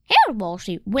about Wall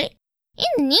Street. Wait, in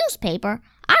the newspaper,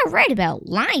 I read about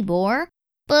LIBOR.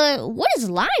 But what is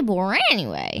LIBOR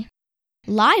anyway?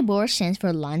 LIBOR stands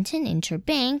for London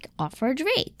Interbank Offered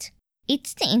Rate.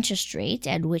 It's the interest rate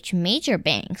at which major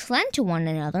banks lend to one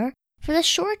another for the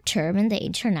short term in the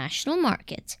international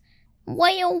market.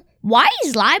 Well, why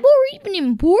is LIBOR even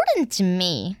important to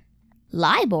me?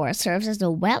 LIBOR serves as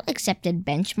a well-accepted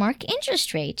benchmark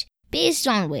interest rate, based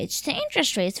on which the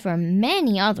interest rates for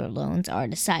many other loans are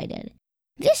decided.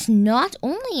 This not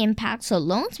only impacts the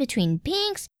loans between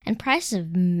banks and prices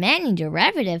of many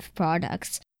derivative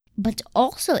products, but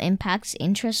also impacts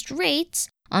interest rates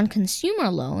on consumer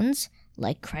loans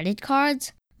like credit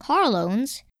cards, car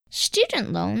loans,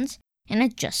 student loans, and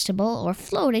adjustable or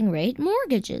floating rate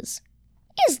mortgages.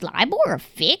 Is LIBOR a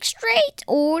fixed rate,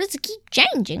 or does it keep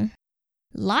changing?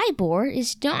 LIBOR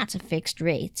is not a fixed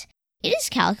rate. It is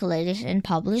calculated and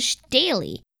published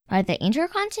daily by the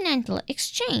Intercontinental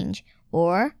Exchange,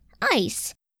 or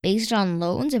ICE, based on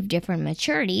loans of different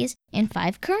maturities in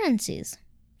 5 currencies.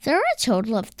 There are a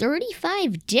total of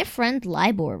 35 different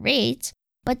LIBOR rates,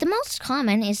 but the most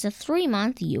common is the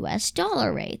 3-month US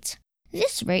dollar rate.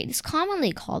 This rate is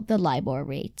commonly called the LIBOR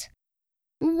rate.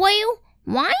 Well,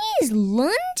 why is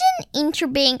London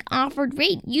Interbank Offered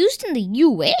Rate used in the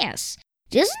US?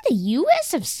 Doesn't the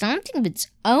US have something of its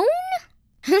own?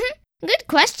 Good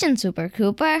question, Super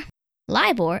Cooper.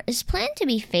 LIBOR is planned to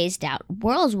be phased out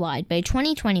worldwide by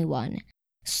 2021.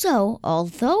 So,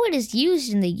 although it is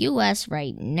used in the US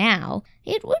right now,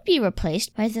 it would be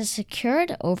replaced by the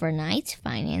Secured Overnight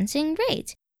Financing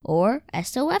Rate, or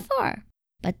SOFR.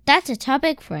 But that's a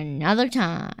topic for another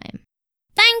time.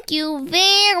 Thank you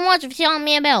very much for telling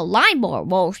me about LIBOR,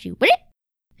 Wall Street.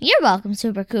 You're welcome,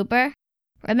 Super Cooper.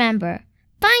 Remember,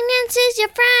 finance is your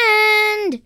friend!